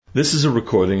This is a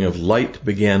recording of Light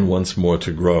Began Once More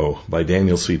to Grow by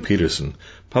Daniel C. Peterson,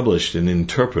 published in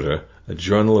Interpreter, a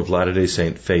journal of Latter-day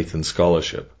Saint faith and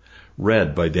scholarship.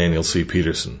 Read by Daniel C.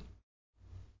 Peterson.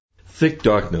 Thick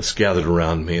darkness gathered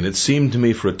around me, and it seemed to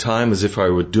me for a time as if I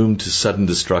were doomed to sudden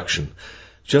destruction.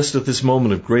 Just at this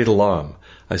moment of great alarm,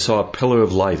 I saw a pillar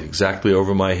of light exactly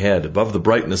over my head, above the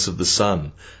brightness of the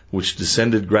sun, which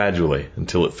descended gradually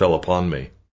until it fell upon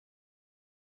me.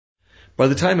 By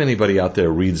the time anybody out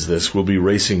there reads this, we'll be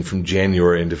racing from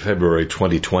January into February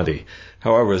 2020.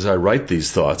 However, as I write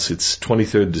these thoughts, it's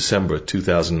 23rd December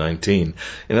 2019.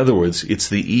 In other words, it's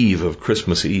the eve of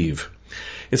Christmas Eve.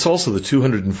 It's also the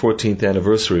 214th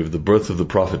anniversary of the birth of the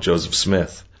prophet Joseph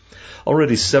Smith.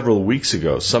 Already several weeks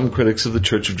ago, some critics of the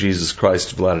Church of Jesus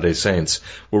Christ of Latter-day Saints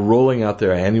were rolling out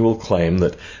their annual claim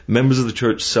that members of the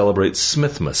church celebrate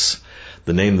Smithmas,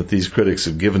 the name that these critics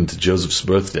have given to Joseph's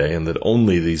birthday and that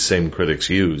only these same critics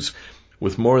use,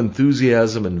 with more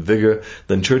enthusiasm and vigor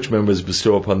than church members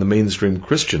bestow upon the mainstream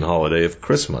Christian holiday of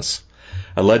Christmas.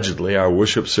 Allegedly, our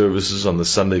worship services on the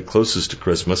Sunday closest to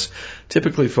Christmas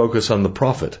typically focus on the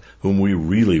prophet, whom we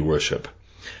really worship.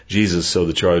 Jesus, so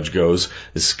the charge goes,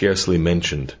 is scarcely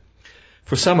mentioned.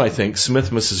 For some, I think,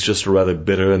 Smithmas is just a rather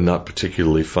bitter and not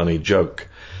particularly funny joke.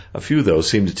 A few, though,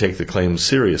 seem to take the claim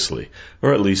seriously,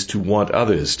 or at least to want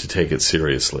others to take it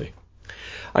seriously.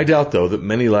 I doubt, though, that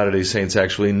many Latter-day Saints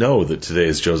actually know that today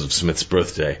is Joseph Smith's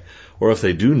birthday, or if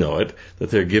they do know it,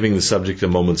 that they're giving the subject a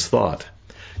moment's thought.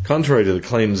 Contrary to the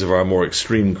claims of our more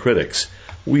extreme critics,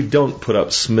 we don't put up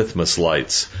Smithmas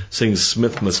lights, sing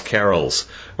Smithmas carols,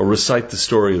 or recite the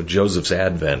story of Joseph's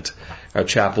advent. Our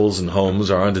chapels and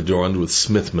homes aren't adorned with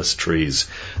Smithmas trees.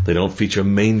 They don't feature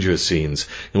manger scenes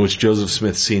in which Joseph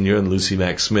Smith Sr. and Lucy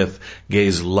Mack Smith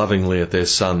gaze lovingly at their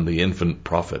son, the infant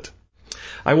prophet.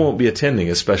 I won't be attending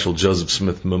a special Joseph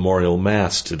Smith Memorial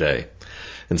Mass today.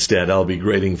 Instead, I'll be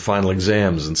grading final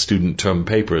exams and student term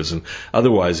papers and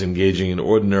otherwise engaging in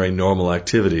ordinary normal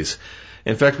activities.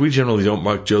 In fact, we generally don't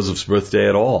mark Joseph's birthday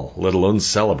at all, let alone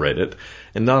celebrate it,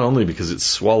 and not only because it's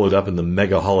swallowed up in the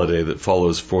mega holiday that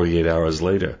follows 48 hours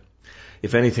later.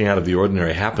 If anything out of the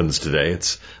ordinary happens today,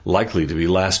 it's likely to be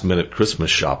last-minute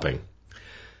Christmas shopping.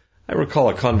 I recall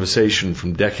a conversation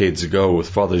from decades ago with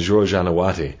Father Georges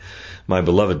Anawati, my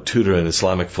beloved tutor in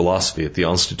Islamic philosophy at the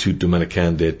Institut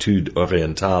Dominicain d'Études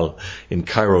Orientales in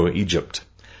Cairo, Egypt.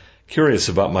 Curious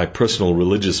about my personal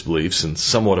religious beliefs and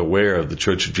somewhat aware of the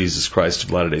Church of Jesus Christ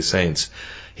of Latter-day Saints,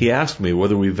 he asked me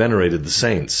whether we venerated the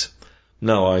saints.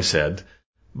 No, I said.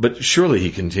 But surely,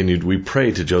 he continued, we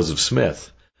pray to Joseph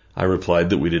Smith. I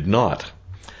replied that we did not.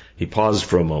 He paused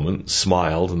for a moment,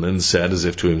 smiled, and then said, as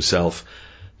if to himself,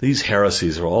 "These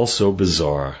heresies are all so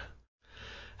bizarre."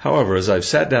 However, as I've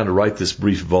sat down to write this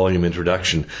brief volume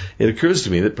introduction, it occurs to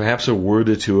me that perhaps a word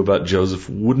or two about Joseph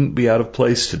wouldn't be out of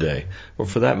place today, or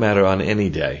for that matter on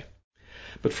any day.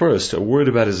 But first, a word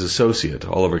about his associate,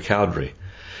 Oliver Cowdery.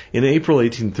 In April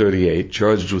 1838,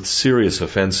 charged with serious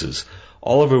offenses,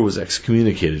 Oliver was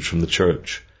excommunicated from the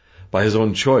church. By his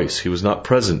own choice, he was not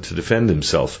present to defend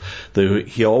himself, though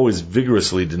he always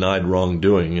vigorously denied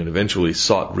wrongdoing and eventually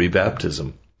sought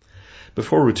rebaptism.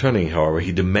 Before returning, however,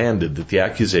 he demanded that the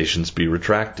accusations be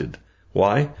retracted.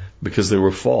 Why? Because they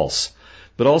were false,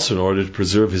 but also in order to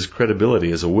preserve his credibility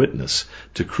as a witness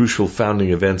to crucial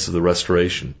founding events of the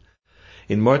Restoration.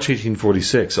 In March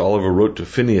 1846, Oliver wrote to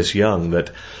Phineas Young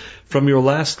that, "From your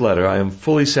last letter I am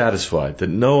fully satisfied that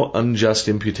no unjust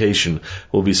imputation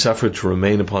will be suffered to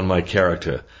remain upon my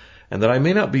character, and that I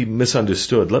may not be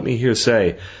misunderstood, let me here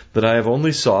say that I have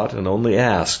only sought and only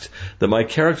asked that my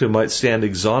character might stand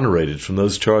exonerated from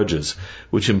those charges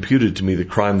which imputed to me the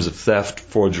crimes of theft,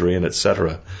 forgery, and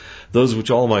etc., those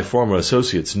which all my former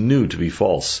associates knew to be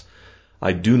false.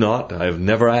 I have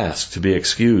never asked to be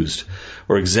excused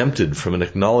or exempted from an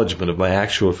acknowledgment of my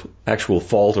actual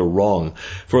fault or wrong,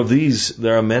 for of these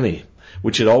there are many,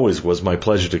 which it always was my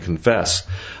pleasure to confess.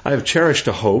 I have cherished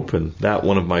a hope, and that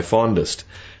one of my fondest,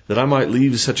 that I might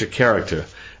leave such a character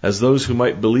as those who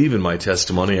might believe in my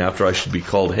testimony after I should be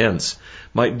called hence,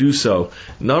 might do so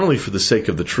not only for the sake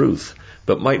of the truth,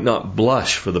 but might not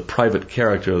blush for the private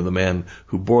character of the man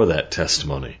who bore that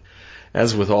testimony."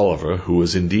 As with Oliver, who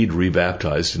was indeed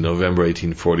rebaptized in November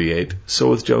 1848, so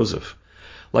with Joseph.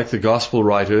 Like the gospel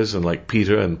writers and like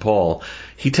Peter and Paul,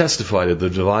 he testified of the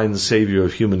divine Savior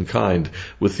of humankind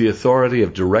with the authority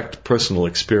of direct personal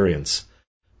experience.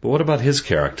 But what about his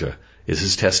character? Is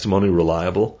his testimony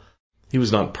reliable? He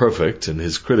was not perfect, and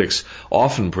his critics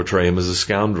often portray him as a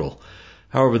scoundrel.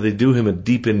 However, they do him a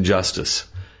deep injustice.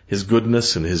 His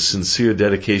goodness and his sincere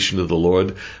dedication to the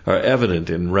Lord are evident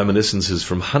in reminiscences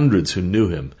from hundreds who knew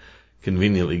him.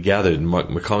 conveniently gathered in Mark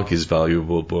McConkie's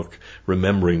valuable book,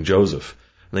 Remembering Joseph,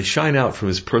 and they shine out from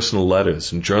his personal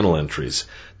letters and journal entries,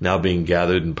 now being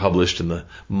gathered and published in the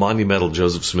monumental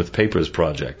Joseph Smith Papers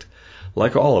project.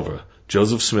 Like Oliver,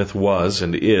 Joseph Smith was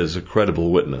and is a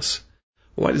credible witness.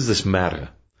 Why does this matter?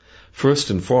 First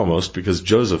and foremost, because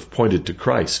Joseph pointed to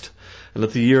Christ, and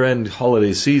at the year-end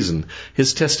holiday season,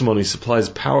 his testimony supplies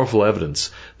powerful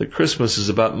evidence that Christmas is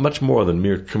about much more than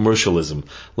mere commercialism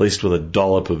laced with a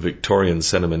dollop of Victorian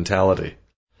sentimentality.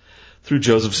 Through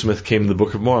Joseph Smith came the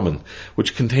Book of Mormon,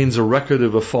 which contains a record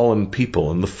of a fallen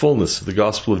people and the fullness of the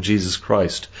gospel of Jesus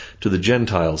Christ to the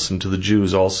Gentiles and to the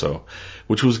Jews also,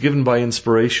 which was given by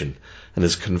inspiration and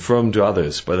is confirmed to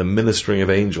others by the ministering of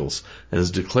angels and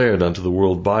is declared unto the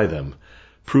world by them,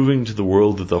 proving to the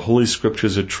world that the Holy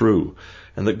Scriptures are true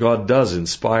and that God does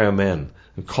inspire men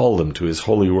and call them to his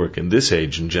holy work in this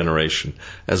age and generation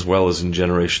as well as in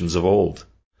generations of old.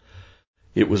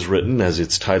 It was written, as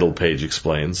its title page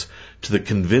explains, to the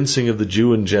convincing of the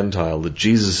Jew and Gentile that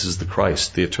Jesus is the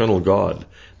Christ, the eternal God,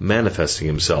 manifesting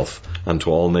himself unto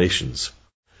all nations.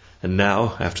 And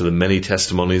now, after the many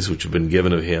testimonies which have been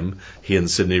given of him, he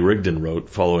and Sidney Rigdon wrote,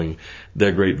 following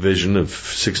their great vision of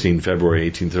 16 February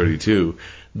 1832,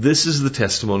 this is the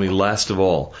testimony last of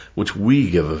all, which we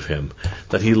give of him,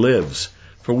 that he lives,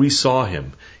 for we saw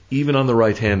him, even on the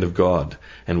right hand of God,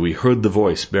 and we heard the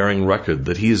voice bearing record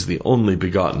that he is the only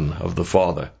begotten of the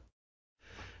Father.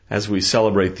 As we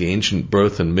celebrate the ancient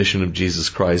birth and mission of Jesus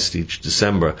Christ each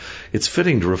December, it's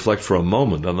fitting to reflect for a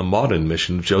moment on the modern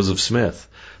mission of Joseph Smith,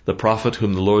 the prophet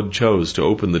whom the Lord chose to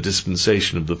open the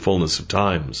dispensation of the fullness of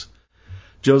times.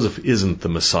 Joseph isn't the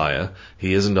Messiah.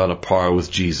 He isn't on a par with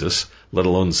Jesus, let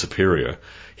alone superior.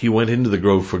 He went into the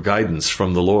grove for guidance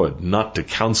from the Lord, not to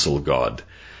counsel God.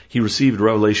 He received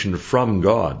revelation from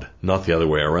God, not the other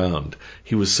way around.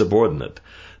 He was subordinate.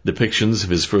 Depictions of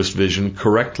his first vision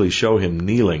correctly show him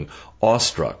kneeling,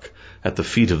 awestruck, at the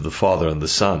feet of the Father and the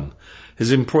Son.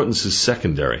 His importance is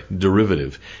secondary,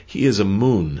 derivative. He is a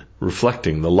moon,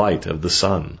 reflecting the light of the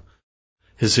sun.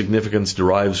 His significance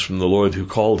derives from the Lord who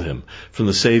called him, from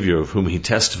the Savior of whom he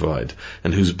testified,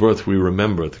 and whose birth we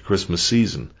remember at the Christmas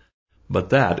season. But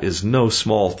that is no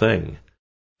small thing.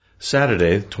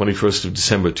 Saturday, 21st of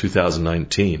December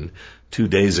 2019, 2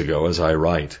 days ago as I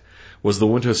write, was the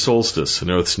winter solstice in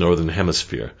Earth's northern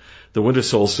hemisphere. The winter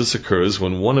solstice occurs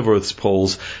when one of Earth's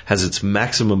poles has its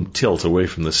maximum tilt away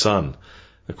from the sun.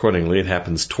 Accordingly, it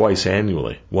happens twice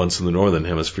annually, once in the northern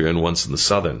hemisphere and once in the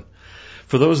southern.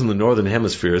 For those in the northern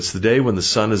hemisphere, it's the day when the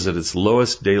sun is at its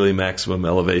lowest daily maximum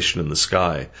elevation in the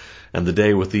sky, and the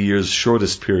day with the year's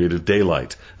shortest period of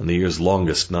daylight and the year's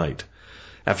longest night.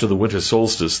 After the winter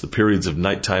solstice, the periods of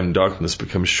nighttime darkness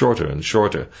become shorter and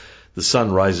shorter. The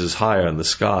sun rises higher in the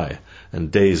sky,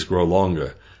 and days grow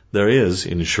longer. There is,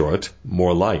 in short,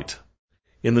 more light.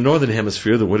 In the northern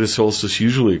hemisphere, the winter solstice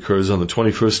usually occurs on the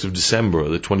 21st of December or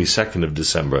the 22nd of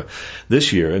December.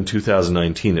 This year, in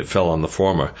 2019, it fell on the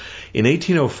former. In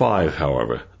 1805,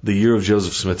 however, the year of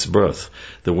Joseph Smith's birth,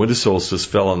 the winter solstice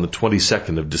fell on the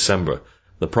 22nd of December.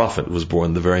 The prophet was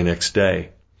born the very next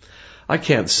day. I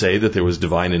can't say that there was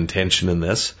divine intention in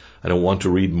this. I don't want to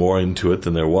read more into it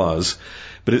than there was.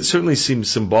 But it certainly seems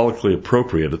symbolically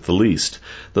appropriate, at the least,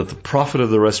 that the prophet of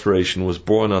the Restoration was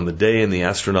born on the day in the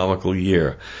astronomical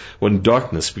year when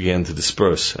darkness began to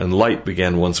disperse and light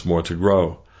began once more to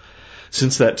grow.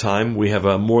 Since that time we have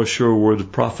a more sure word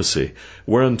of prophecy,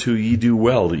 whereunto ye do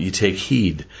well that ye take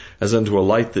heed, as unto a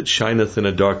light that shineth in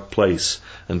a dark place,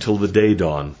 until the day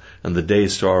dawn, and the day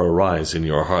star arise in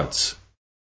your hearts.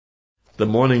 The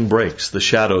morning breaks, the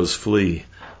shadows flee.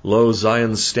 Lo,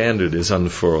 Zion's standard is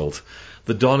unfurled.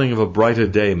 The dawning of a brighter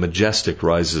day majestic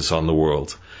rises on the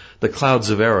world. The clouds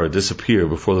of error disappear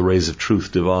before the rays of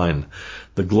truth divine.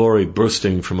 The glory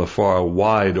bursting from afar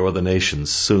wide o'er the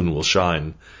nations soon will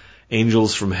shine.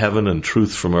 Angels from heaven and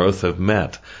truth from earth have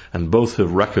met, and both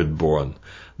have record borne.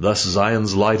 Thus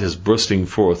Zion's light is bursting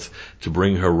forth to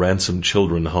bring her ransomed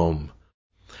children home.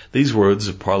 These words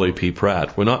of Parley P.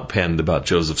 Pratt were not penned about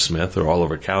Joseph Smith or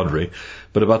Oliver Cowdery,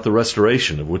 but about the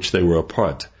restoration of which they were a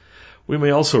part. We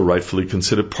may also rightfully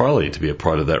consider Parley to be a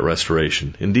part of that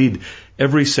restoration. Indeed,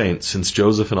 every saint since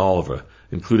Joseph and Oliver,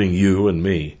 including you and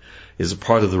me, is a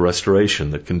part of the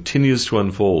restoration that continues to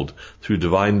unfold through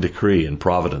divine decree and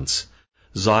providence.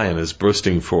 Zion is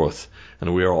bursting forth,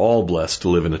 and we are all blessed to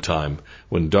live in a time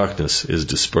when darkness is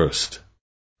dispersed.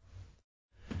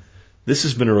 This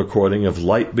has been a recording of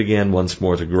Light Began Once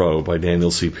More to Grow by Daniel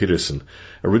C. Peterson,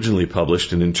 originally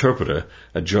published in Interpreter,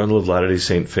 a Journal of Latter-day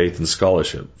Saint Faith and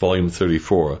Scholarship, Volume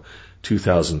 34,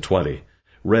 2020,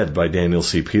 read by Daniel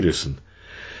C. Peterson.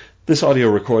 This audio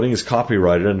recording is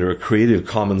copyrighted under a Creative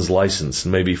Commons license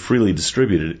and may be freely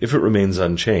distributed if it remains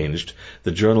unchanged.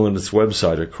 The journal and its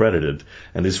website are credited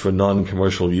and is for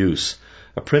non-commercial use.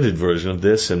 A printed version of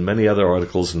this and many other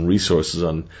articles and resources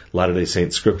on Latter-day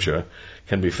Saint Scripture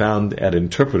can be found at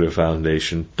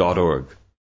interpreterfoundation.org.